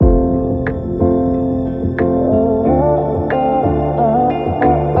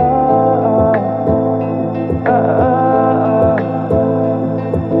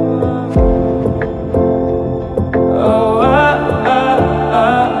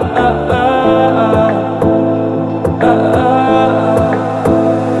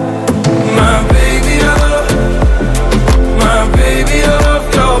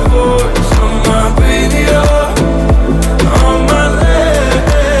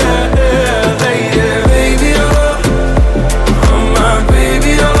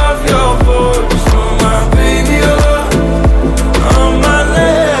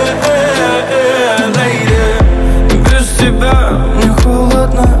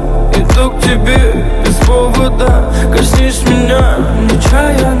тебе без повода. Коснись меня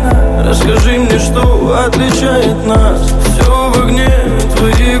нечаянно, расскажи мне, что отличает нас. Все в огне,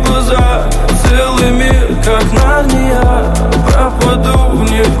 твои глаза, целый мир, как Нарния. Пропаду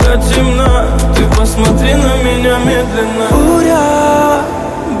в них до темна, ты посмотри на меня медленно.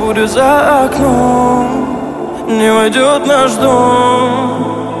 Буря за окном, не войдет наш дом.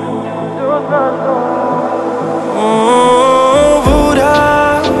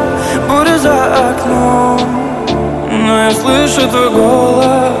 Буря за окном, но я слышу твой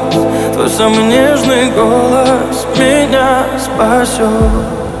голос, твой самый нежный голос меня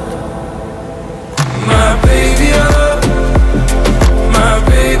спасет.